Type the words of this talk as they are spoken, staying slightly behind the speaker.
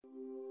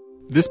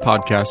This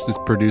podcast is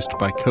produced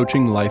by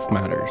Coaching Life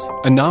Matters,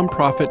 a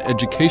nonprofit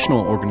educational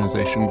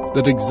organization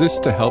that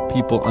exists to help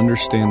people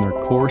understand their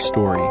core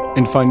story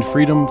and find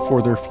freedom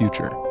for their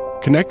future.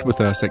 Connect with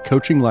us at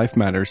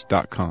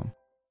coachinglifematters.com.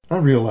 I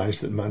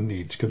realized that my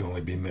needs could only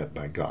be met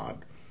by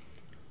God.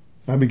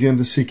 I began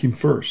to seek Him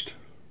first.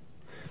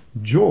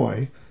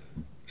 Joy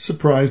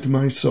surprised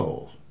my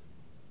soul.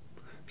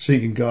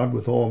 Seeking God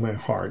with all my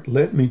heart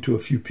led me to a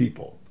few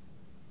people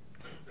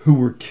who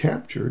were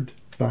captured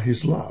by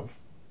His love.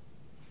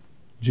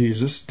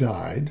 Jesus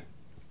died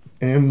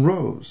and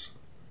rose.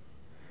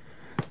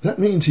 That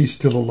means He's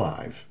still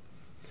alive.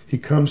 He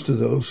comes to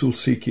those who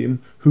seek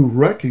Him, who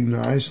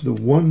recognize the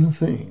one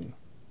thing: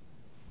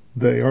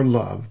 they are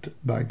loved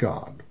by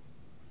God.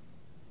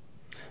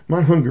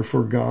 My hunger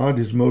for God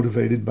is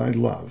motivated by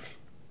love.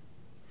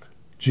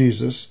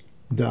 Jesus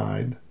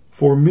died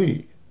for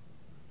me.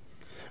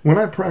 When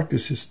I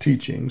practice His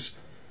teachings,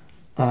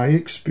 I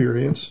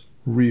experience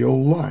real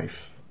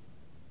life.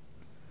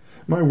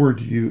 My word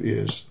to you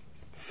is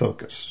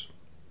focus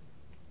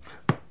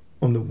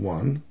on the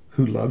one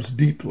who loves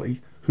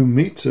deeply, who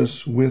meets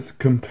us with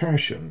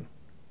compassion,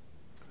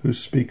 who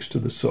speaks to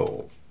the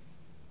soul.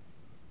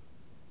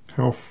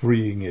 How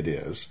freeing it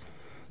is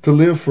to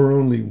live for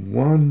only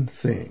one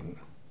thing: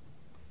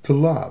 to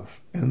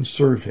love and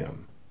serve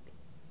Him.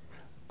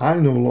 I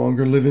no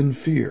longer live in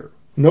fear,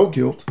 no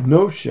guilt,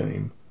 no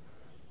shame,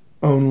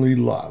 only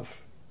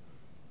love.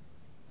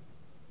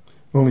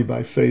 Only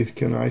by faith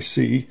can I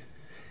see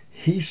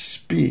He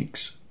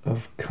speaks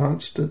of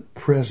constant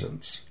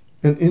presence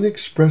and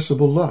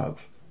inexpressible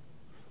love,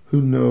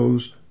 who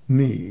knows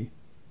me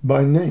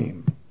by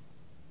name.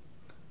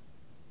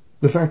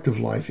 The fact of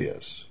life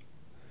is,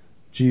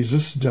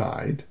 Jesus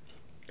died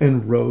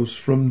and rose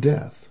from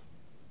death.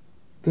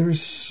 There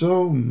is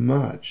so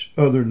much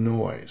other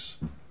noise.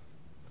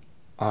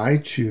 I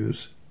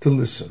choose to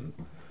listen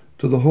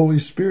to the Holy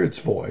Spirit's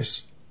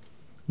voice.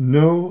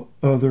 No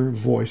other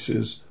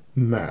voices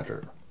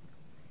matter.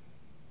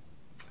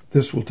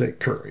 This will take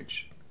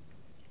courage.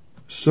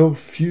 So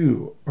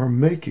few are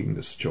making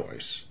this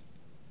choice.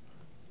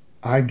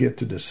 I get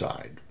to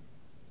decide.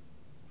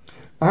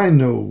 I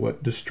know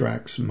what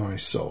distracts my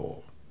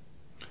soul,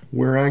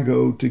 where I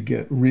go to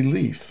get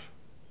relief.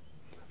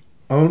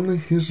 Only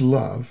His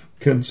love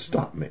can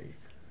stop me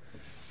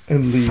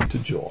and lead to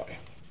joy.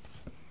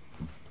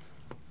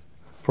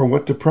 For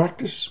what to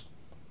practice?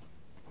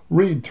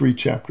 Read 3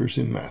 chapters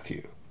in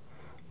Matthew.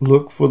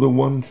 Look for the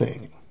one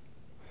thing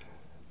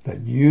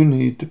that you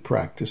need to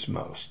practice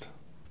most.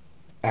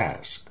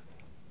 Ask,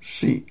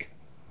 seek,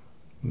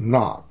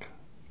 knock,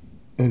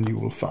 and you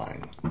will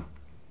find.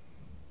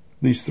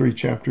 These 3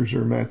 chapters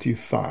are Matthew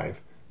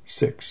 5,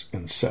 6,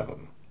 and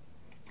 7.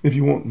 If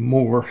you want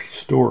more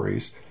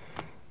stories,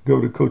 go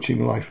to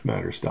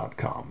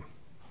coachinglifematters.com.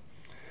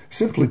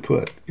 Simply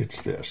put,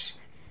 it's this.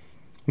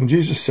 When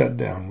Jesus sat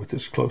down with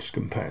His close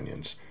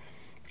companions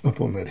up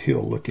on that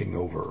hill looking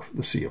over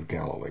the Sea of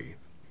Galilee,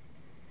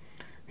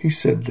 He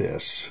said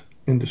this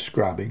in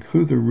describing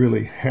who the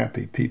really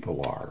happy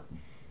people are.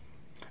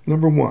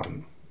 Number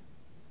 1,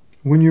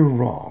 when you're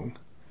wrong,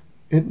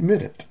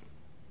 admit it.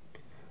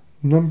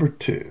 Number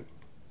 2,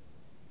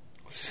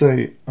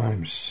 say,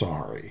 I'm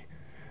sorry,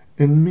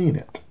 and mean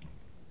it.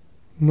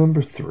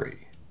 Number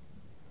 3,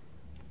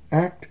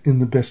 act in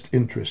the best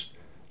interest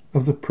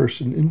of the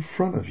person in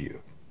front of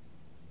you.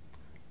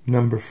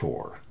 Number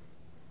 4,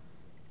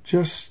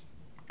 just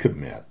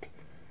commit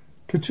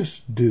to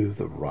just do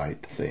the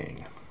right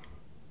thing.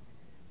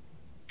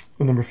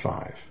 Number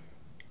 5,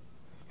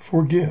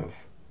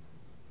 forgive.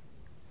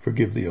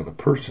 Forgive the other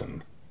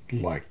person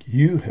like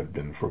you have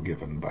been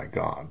forgiven by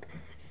God.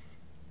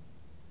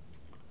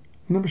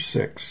 Number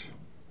 6,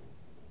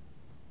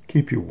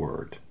 keep your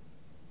word.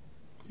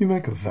 You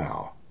make a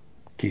vow,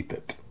 keep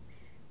it.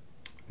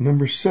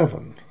 Number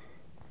 7,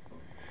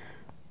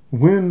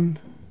 when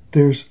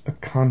there's a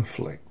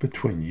conflict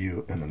between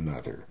you and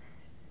another,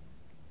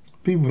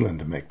 be willing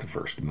to make the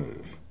first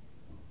move.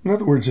 In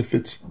other words, if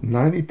it's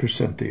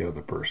 90% the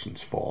other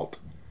person's fault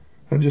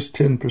and just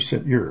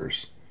 10%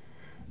 yours,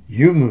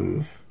 you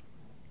move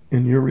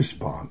in your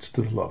response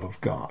to the love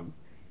of God.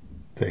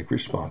 Take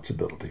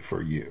responsibility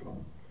for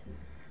you.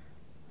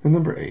 And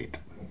number 8,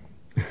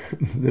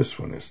 this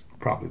one is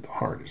probably the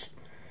hardest,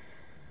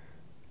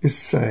 is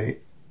say,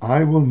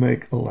 I will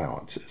make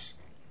allowances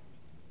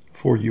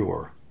for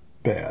your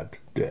bad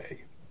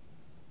day.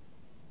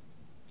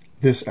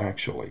 This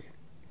actually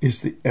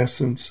is the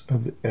essence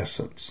of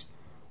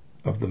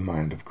the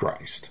mind of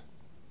Christ.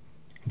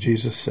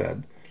 Jesus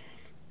said,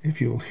 if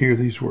you'll hear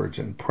these words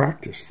and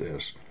practice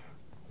this,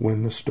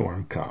 when the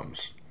storm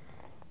comes,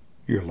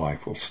 your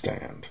life will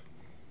stand.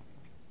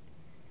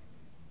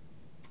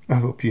 I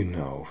hope you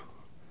know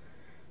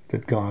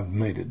that God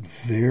made it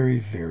very,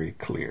 very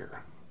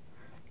clear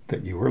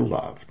that you are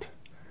loved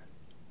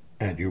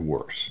at your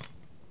worst.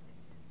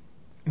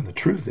 And the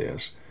truth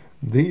is,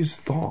 these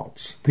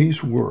thoughts,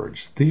 these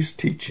words, these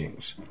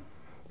teachings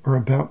are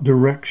about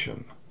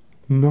direction,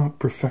 not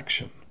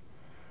perfection.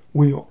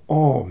 We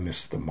all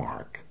miss the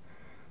mark.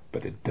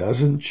 But it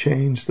doesn't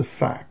change the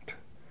fact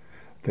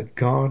that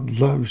God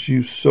loves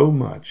you so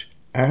much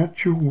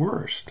at your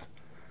worst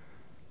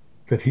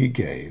that he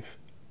gave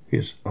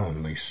his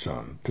only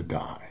Son to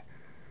die.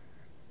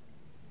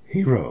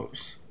 He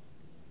rose,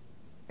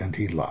 and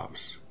he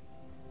loves.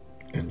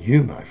 And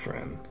you, my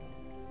friend,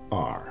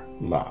 are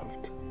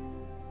loved.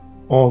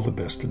 All the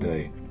best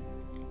today.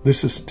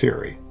 This is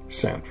Terry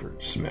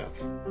Sanford Smith.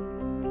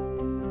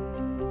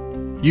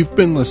 You've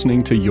been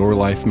listening to Your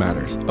Life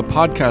Matters, a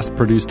podcast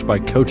produced by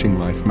Coaching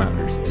Life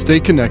Matters. Stay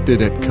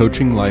connected at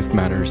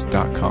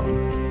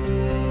coachinglifematters.com.